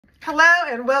Hello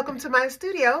and welcome to my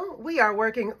studio. We are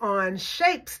working on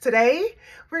shapes today.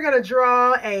 We're going to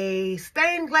draw a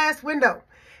stained glass window.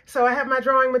 So I have my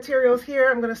drawing materials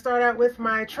here. I'm going to start out with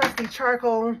my trusty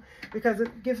charcoal because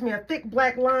it gives me a thick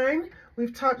black line.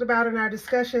 We've talked about in our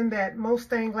discussion that most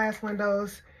stained glass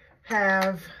windows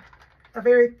have a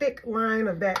very thick line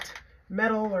of that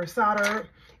metal or solder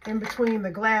in between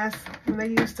the glass and they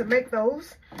use to make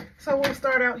those. So we'll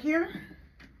start out here.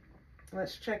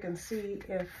 Let's check and see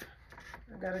if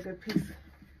I got a good piece.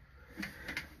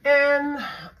 And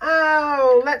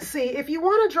let's see, if you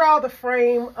want to draw the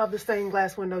frame of the stained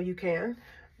glass window, you can,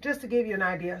 just to give you an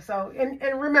idea. So,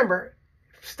 and remember,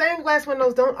 stained glass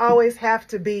windows don't always have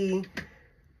to be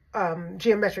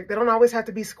geometric. They don't always have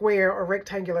to be square or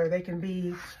rectangular. They can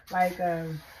be like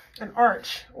an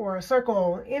arch or a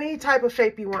circle, any type of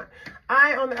shape you want.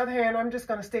 On the other hand, I'm just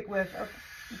going to stick with a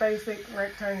basic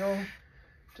rectangle,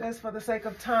 just for the sake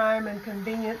of time and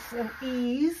convenience and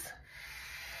ease.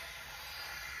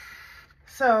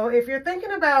 So if you're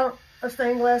thinking about a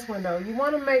stained glass window, you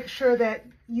want to make sure that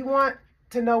you want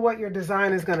to know what your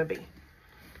design is going to be.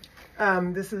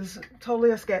 This is totally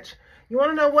a sketch. You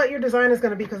want to know what your design is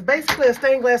going to be because basically a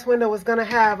stained glass window is going to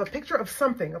have a picture of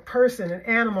something, a person, an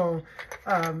animal,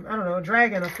 I don't know, a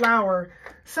dragon, a flower,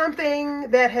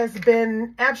 something that has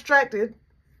been abstracted,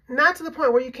 not to the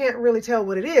point where you can't really tell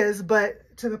what it is, but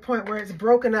to the point where it's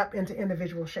broken up into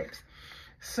individual shapes.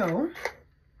 So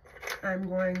I'm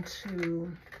going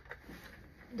to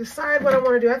decide what I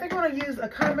want to do. I think I want to use a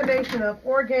combination of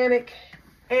organic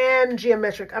and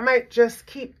geometric. I might just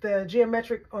keep the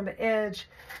geometric on the edge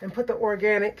and put the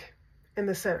organic in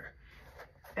the center.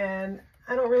 And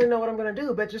I don't really know what I'm going to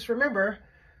do, but just remember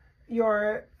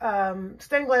your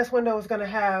stained glass window is going to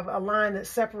have a line that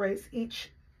separates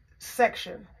each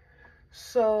section.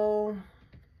 So,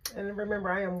 and remember,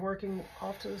 I am working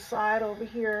off to the side over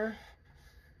here.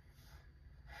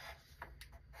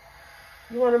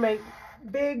 You want to make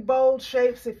big, bold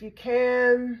shapes if you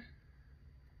can.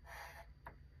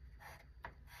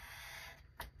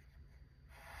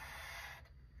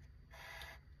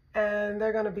 And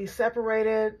they're going to be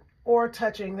separated or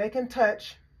touching. They can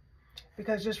touch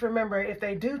because just remember, if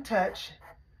they do touch,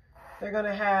 they're going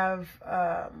to have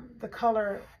the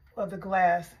color of the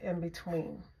glass in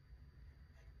between.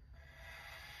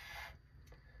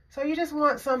 So you just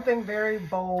want something very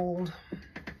bold.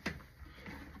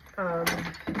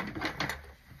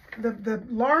 The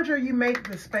larger you make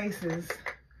the spaces,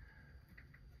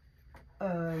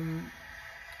 the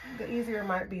easier it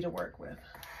might be to work with.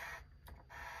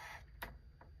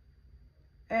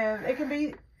 And it can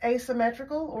be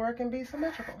asymmetrical or it can be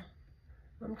symmetrical.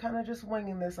 I'm kind of just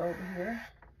winging this over here.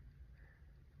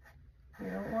 You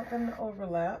don't want them to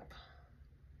overlap.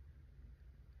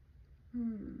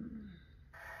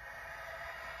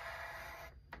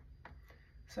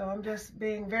 So I'm just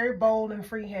being very bold and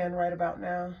freehand right about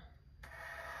now.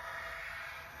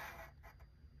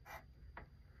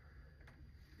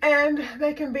 And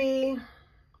they can be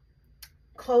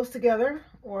close together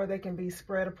or they can be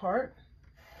spread apart.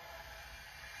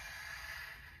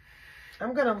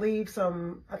 I'm going to leave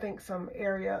some, I think, some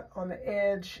area on the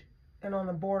edge and on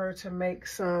the border to make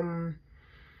some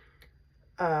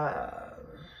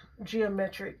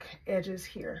geometric edges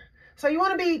here. So you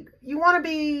want to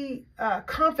be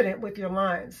confident with your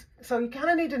lines. So you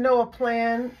kind of need to know a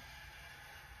plan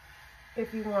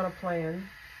if you want a plan.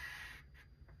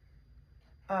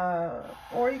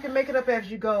 Or you can make it up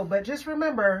as you go, but just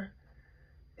remember,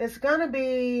 it's going to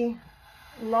be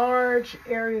large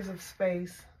areas of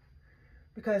space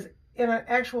because in an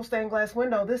actual stained glass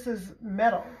window, this is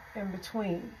metal in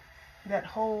between that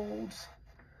holds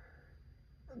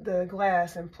the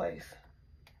glass in place.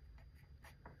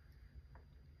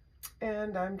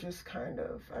 And I'm just kind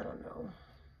of, I don't know,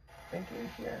 thinking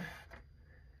here.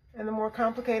 And the more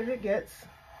complicated it gets,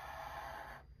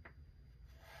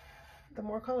 the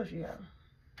more colors you have.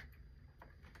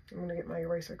 I'm going to get my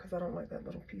eraser because I don't like that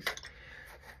little piece.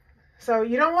 So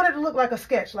you don't want it to look like a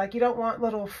sketch. Like you don't want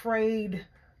little frayed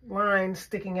lines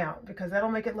sticking out because that'll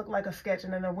make it look like a sketch.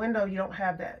 And in a window, you don't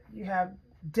have that. You have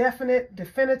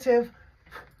definitive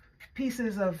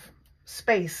pieces of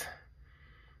space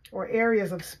or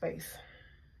areas of space.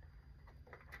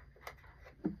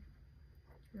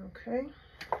 Okay.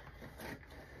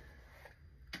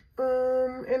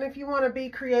 And if you want to be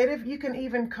creative, you can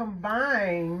even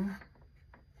combine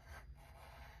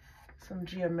some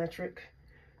geometric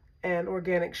and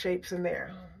organic shapes in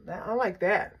there. I like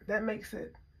that. That makes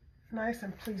it nice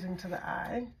and pleasing to the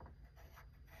eye.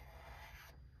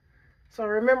 So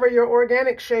remember, your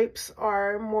organic shapes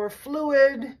are more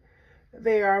fluid.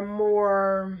 They are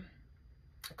more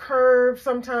curves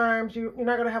sometimes. You're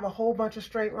not going to have a whole bunch of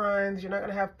straight lines. You're not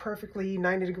going to have perfectly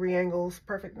 90-degree angles,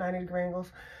 perfect 90-degree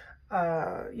angles.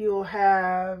 You'll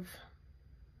have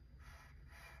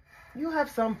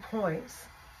some points,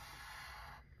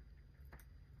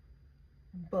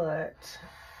 but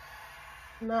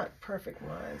not perfect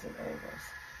lines and angles.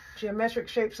 Geometric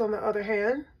shapes, on the other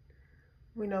hand,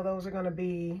 we know those are going to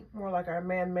be more like our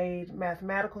man-made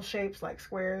mathematical shapes, like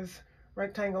squares,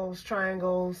 rectangles,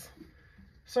 triangles,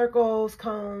 circles,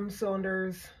 cones,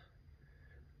 cylinders.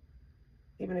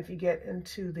 Even if you get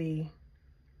into the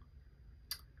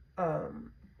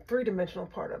three-dimensional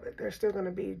part of it, they're still going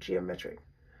to be geometric.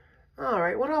 All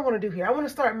right, what do I want to do here? I want to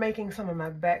start making some of my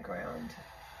background,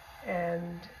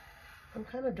 and I'm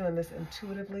kind of doing this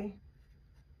intuitively.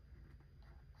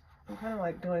 I'm kind of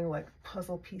like doing like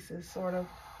puzzle pieces, sort of.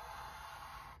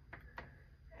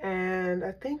 And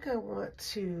I think I want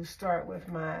to start with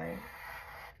my,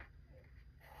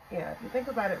 yeah, if you think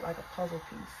about it like a puzzle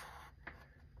piece.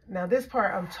 Now this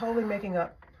part I'm totally making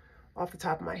up off the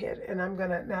top of my head, and I'm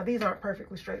gonna, now these aren't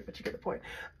perfectly straight, but you get the point.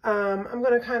 I'm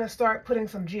gonna kind of start putting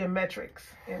some geometrics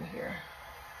in here.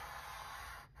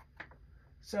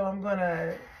 So I'm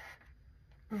gonna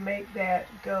make that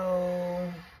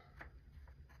go,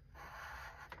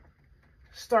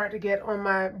 start to get on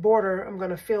my border. I'm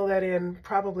gonna fill that in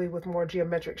probably with more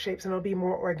geometric shapes, and it'll be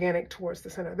more organic towards the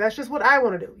center. That's just what I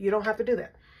want to do. You don't have to do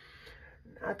that.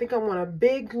 I think I want a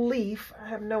big leaf. I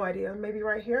have no idea. Maybe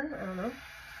right here. I don't know.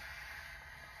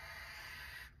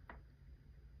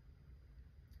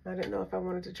 I didn't know if I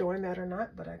wanted to join that or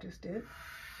not, but I just did.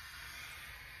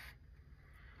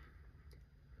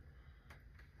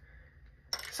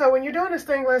 So when you're doing a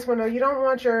stained glass window, you don't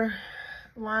want your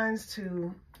lines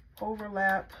to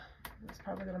overlap. It's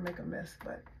probably going to make a mess,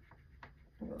 but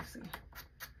we'll see.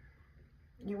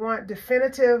 You want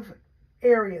definitive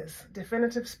areas,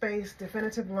 definitive space,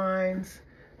 definitive lines,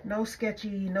 no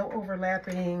sketchy, no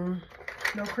overlapping,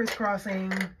 no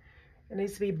crisscrossing. It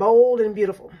needs to be bold and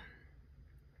beautiful.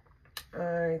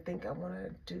 I think I want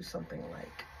to do something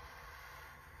like,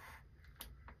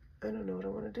 I don't know what I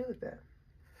want to do with that.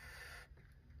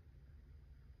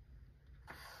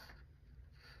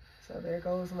 So there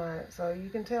goes my, so you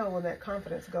can tell when that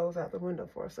confidence goes out the window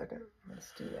for a second.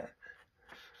 Let's do that.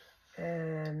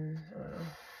 And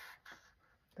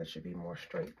that should be more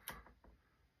straight.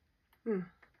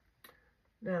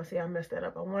 Now see, I messed that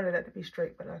up. I wanted that to be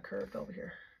straight, but I curved over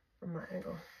here from my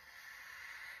angle.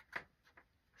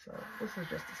 So this is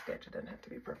just a sketch. It doesn't have to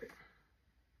be perfect.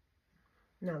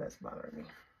 Now that's bothering me.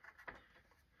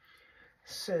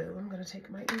 So I'm going to take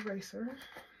my eraser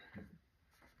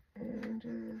and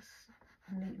just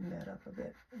neaten that up a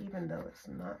bit, even though it's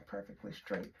not perfectly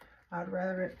straight. I'd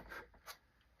rather it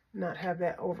not have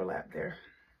that overlap there.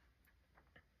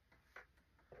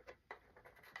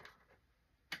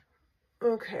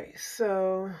 Okay,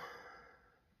 so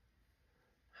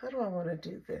how do I want to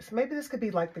do this? Maybe this could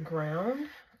be like the ground.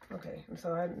 Okay, and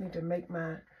so I need to make my,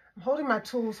 I'm holding my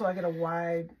tool so I get a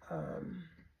wide,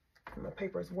 my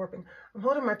paper is warping. I'm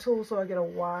holding my tool so I get a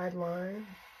wide line.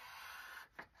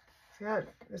 See how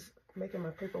it's making my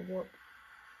paper warp?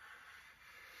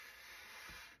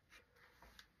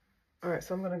 All right,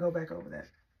 so I'm going to go back over that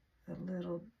a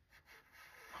little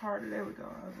harder. There we go.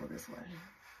 I'll go this way.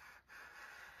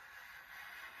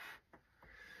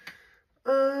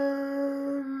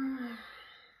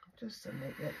 Just to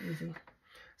make that easy.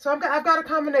 So I've got a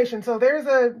combination. So there's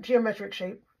a geometric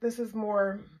shape. This is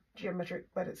more geometric,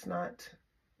 but it's not,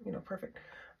 you know, perfect.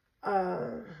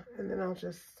 And then I'll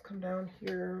just come down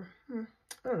here. I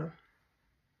don't know.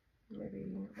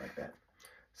 Maybe like that.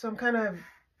 So I'm kind of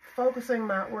focusing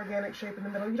my organic shape in the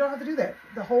middle. You don't have to do that.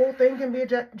 The whole thing can be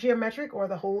geometric, or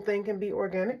the whole thing can be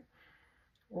organic,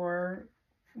 or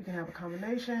you can have a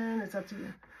combination. It's up to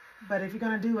you. But if you're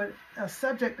going to do a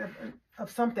subject of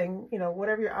something, you know,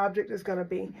 whatever your object is going to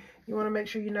be, you want to make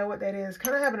sure you know what that is.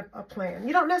 Kind of having a plan.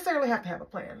 You don't necessarily have to have a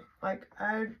plan. Like,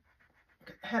 I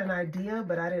had an idea,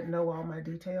 but I didn't know all my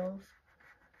details.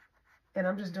 And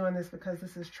I'm just doing this because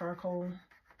this is charcoal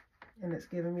and it's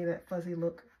giving me that fuzzy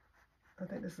look. I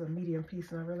think this is a medium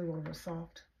piece and I really want it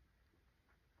soft.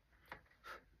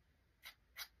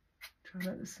 Try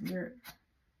not to smear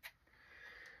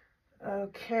it.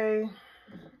 Okay.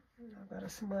 I've got a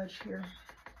smudge here.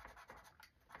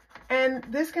 And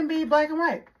this can be black and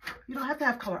white. You don't have to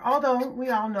have color. Although we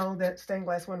all know that stained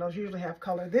glass windows usually have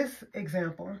color. This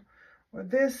example, or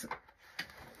this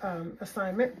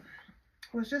assignment,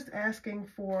 was just asking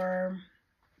for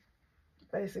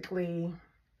basically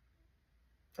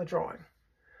a drawing.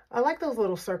 I like those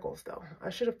little circles though.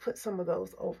 I should have put some of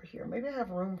those over here. Maybe I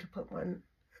have room to put one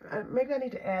Maybe I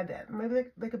need to add that. Maybe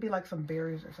they could be like some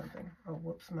berries or something. Oh,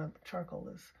 whoops, my charcoal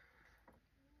is...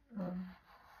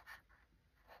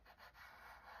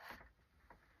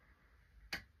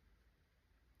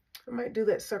 I might do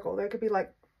that circle. That could be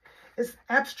like, it's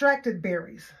abstracted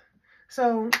berries.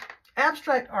 So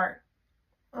abstract art,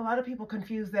 a lot of people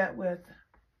confuse that with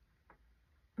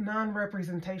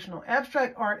non-representational.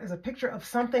 Abstract art is a picture of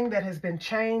something that has been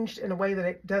changed in a way that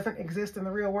it doesn't exist in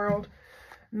the real world.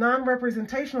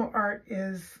 Non-representational art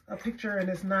is a picture and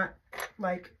it's not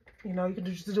like, you know, you can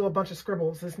just do a bunch of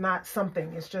scribbles. It's not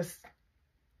something. It's just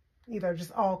either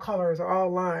just all colors or all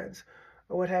lines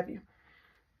or what have you.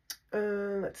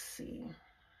 Let's see.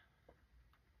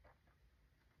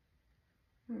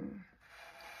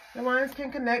 The lines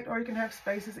can connect or you can have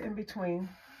spaces in between.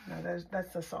 No,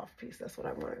 that's a soft piece. That's what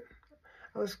I wanted.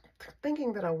 I was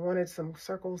thinking that I wanted some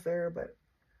circles there, but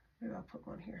maybe I'll put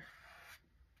one here.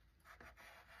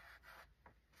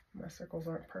 My circles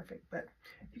aren't perfect, but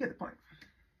you get the point.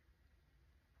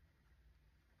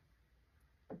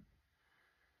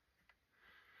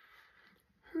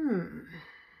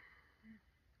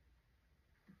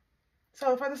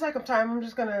 So for the sake of time, I'm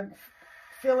just going to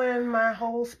fill in my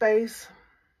whole space.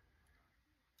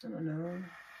 I don't know.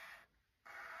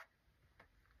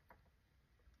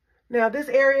 Now this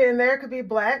area in there could be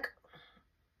black,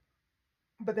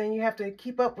 but then you have to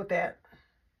keep up with that.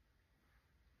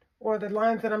 Or the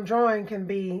lines that I'm drawing can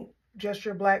be just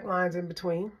your black lines in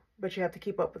between, but you have to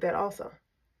keep up with that also.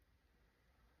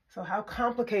 So how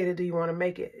complicated do you want to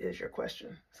make it is your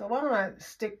question. So why don't I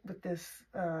stick with this,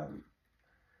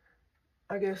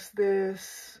 I guess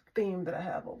this theme that I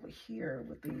have over here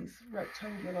with these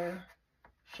rectangular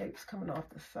shapes coming off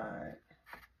the side.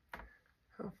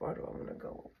 How far do I want to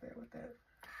go over there with that?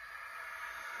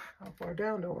 How far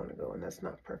down do I want to go? And that's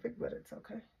not perfect, but it's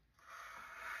okay.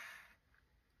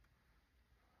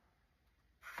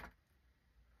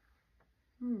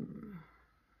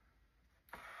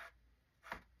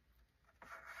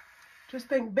 Just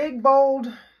think big,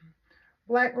 bold,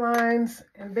 black lines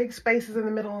and big spaces in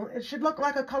the middle. It should look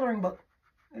like a coloring book.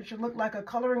 It should look like a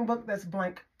coloring book that's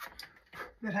blank,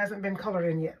 that hasn't been colored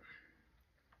in yet.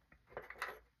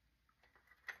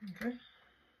 Okay.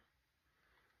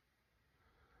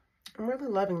 I'm really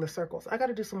loving the circles. I got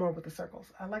to do some more with the circles.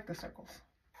 I like the circles.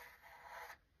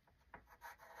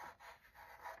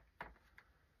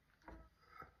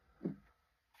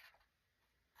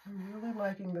 I'm really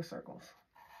liking the circles.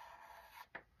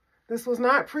 This was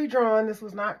not pre-drawn. This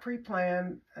was not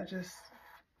pre-planned.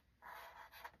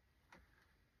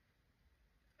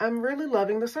 I'm really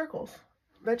loving the circles.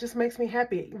 That just makes me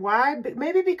happy. Why?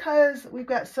 Maybe because we've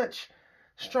got such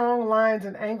strong lines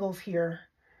and angles here,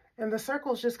 and the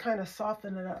circles just kind of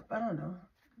soften it up. I don't know.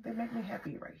 They make me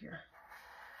happy right here.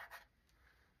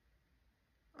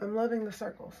 I'm loving the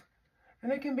circles.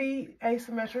 And it can be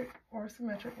asymmetric or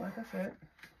symmetric, like I said.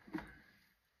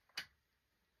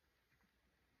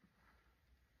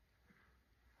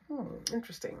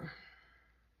 Interesting.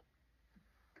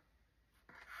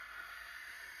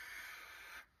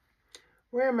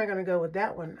 Where am I going to go with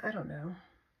that one? I don't know.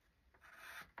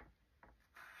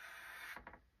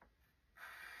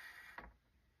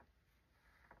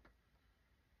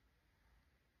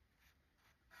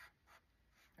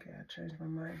 Okay, I changed my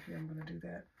mind here. I'm going to do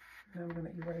that. Now I'm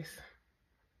going to erase.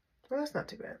 Well, that's not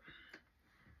too bad.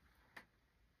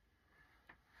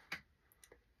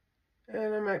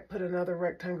 And I might put another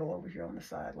rectangle over here on the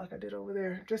side like I did over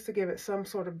there, just to give it some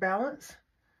sort of balance.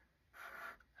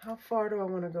 How far do I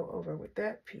want to go over with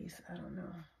that piece? I don't know.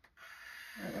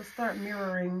 All right, let's start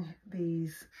mirroring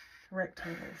these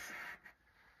rectangles.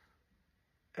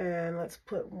 And let's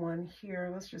put one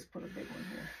here. Let's just put a big one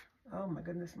here. Oh my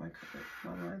goodness, my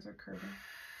lines are curving.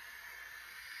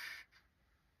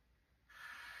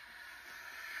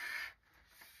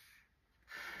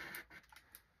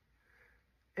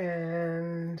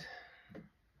 And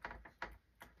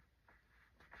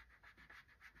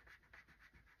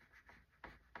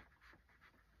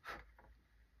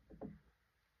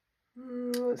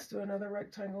let's do another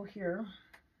rectangle here.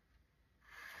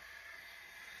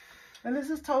 And this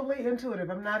is totally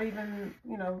intuitive. I'm not even,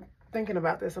 thinking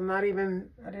about this. I didn't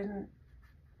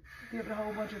give it a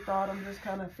whole bunch of thought. I'm just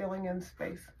kind of filling in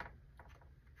space.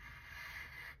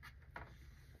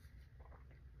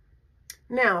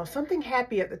 Now, something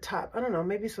happy at the top. I don't know,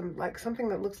 maybe something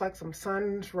that looks like some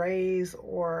sun's rays,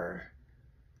 or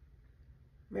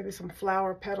maybe some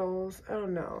flower petals. I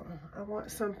don't know. I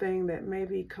want something that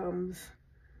maybe comes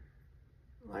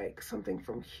like something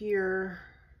from here,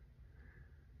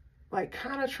 like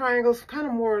kind of triangles, kind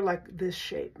of more like this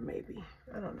shape maybe.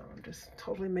 I don't know. I'm just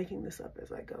totally making this up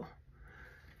as I go.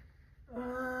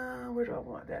 Where do I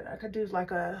want that? I could do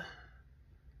like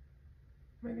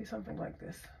maybe something like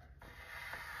this.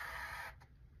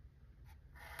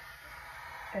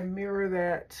 And mirror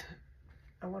that.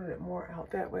 I wanted it more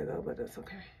out that way though, but that's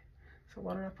okay. So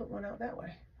why don't I put one out that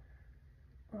way?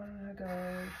 Why don't I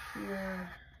go here?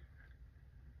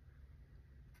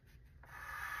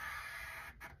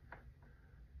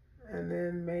 And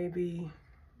then maybe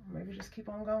just keep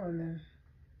on going then.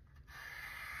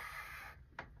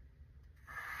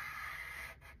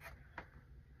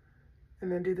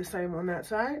 And then do the same on that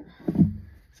side.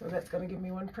 So that's gonna give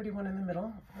me one pretty one in the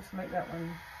middle. Let's make that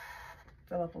one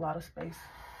fill up a lot of space.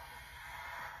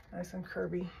 Nice and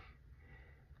curvy.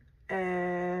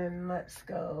 And let's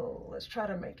try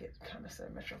to make it kind of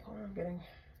symmetrical. I'm getting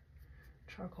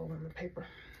charcoal in the paper.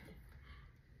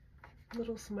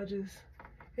 Little smudges.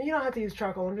 And you don't have to use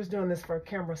charcoal. I'm just doing this for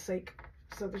camera's sake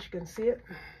so that you can see it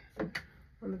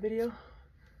on the video.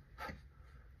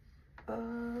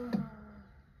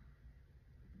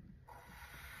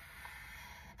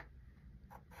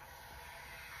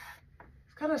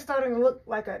 It's kind of starting to look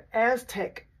like an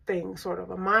Aztec thing, sort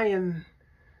of a Mayan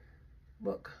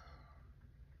look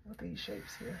with these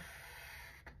shapes here.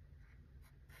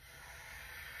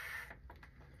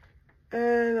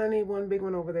 And I need one big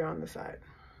one over there on the side.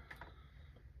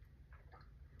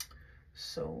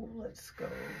 So let's go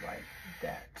like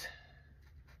that.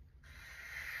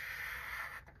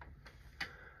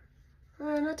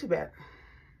 Not too bad.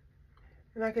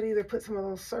 And I could either put some of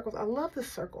those circles. I love the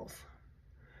circles.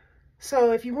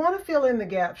 So if you want to fill in the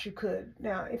gaps, you could.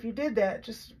 Now, if you did that,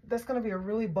 that's going to be a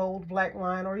really bold black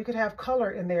line, or you could have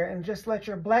color in there and just let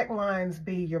your black lines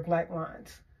be your black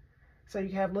lines. So you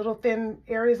can have little thin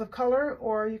areas of color,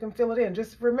 or you can fill it in.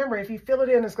 Just remember, if you fill it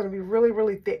in, it's going to be really,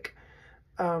 really thick.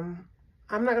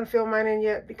 I'm not going to fill mine in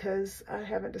yet because I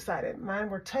haven't decided. Mine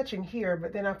were touching here,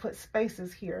 but then I put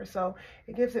spaces here. So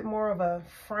it gives it more of a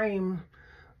frame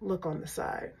look on the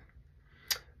side.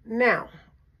 Now,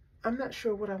 I'm not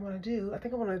sure what I want to do. I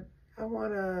think I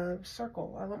want a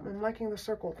circle. I'm liking the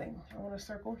circle thing. I want a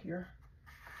circle here.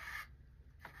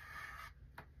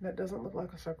 That doesn't look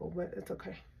like a circle, but it's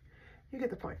okay. You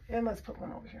get the point. And let's put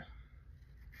one over here.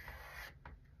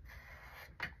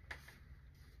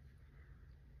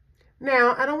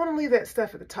 Now, I don't want to leave that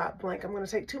stuff at the top blank. I'm going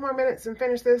to take 2 more minutes and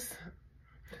finish this.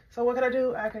 So what could I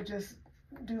do? I could just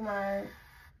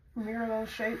mirror those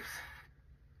shapes.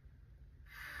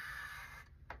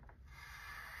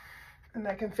 And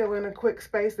that can fill in a quick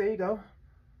space. There you go.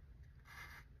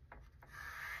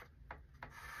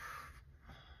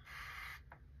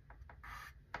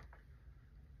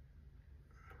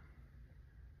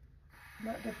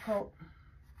 Not difficult.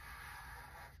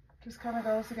 Just kind of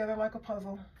goes together like a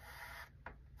puzzle.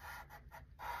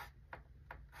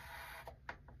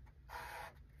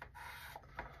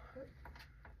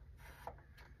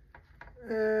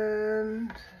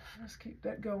 And let's keep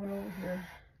that going over here.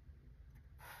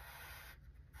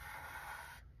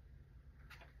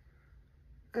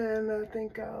 And I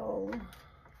think I'll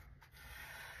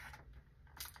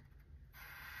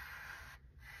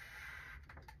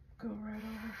go right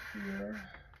over here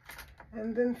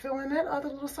and then fill in that other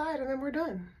little side, and then we're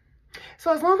done.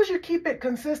 So as long as you keep it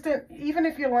consistent, even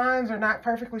if your lines are not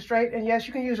perfectly straight, and yes,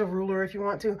 you can use a ruler if you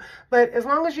want to, but as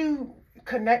long as you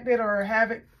connect it or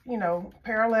have it, you know,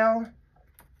 parallel,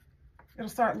 it'll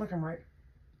start looking right.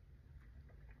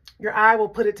 Your eye will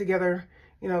put it together,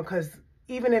 you know, because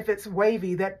even if it's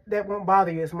wavy, that won't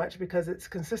bother you as much because it's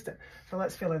consistent. So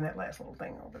let's fill in that last little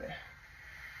thing over there.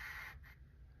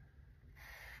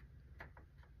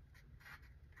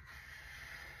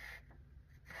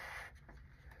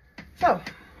 So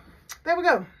there we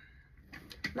go.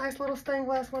 Nice little stained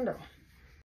glass window.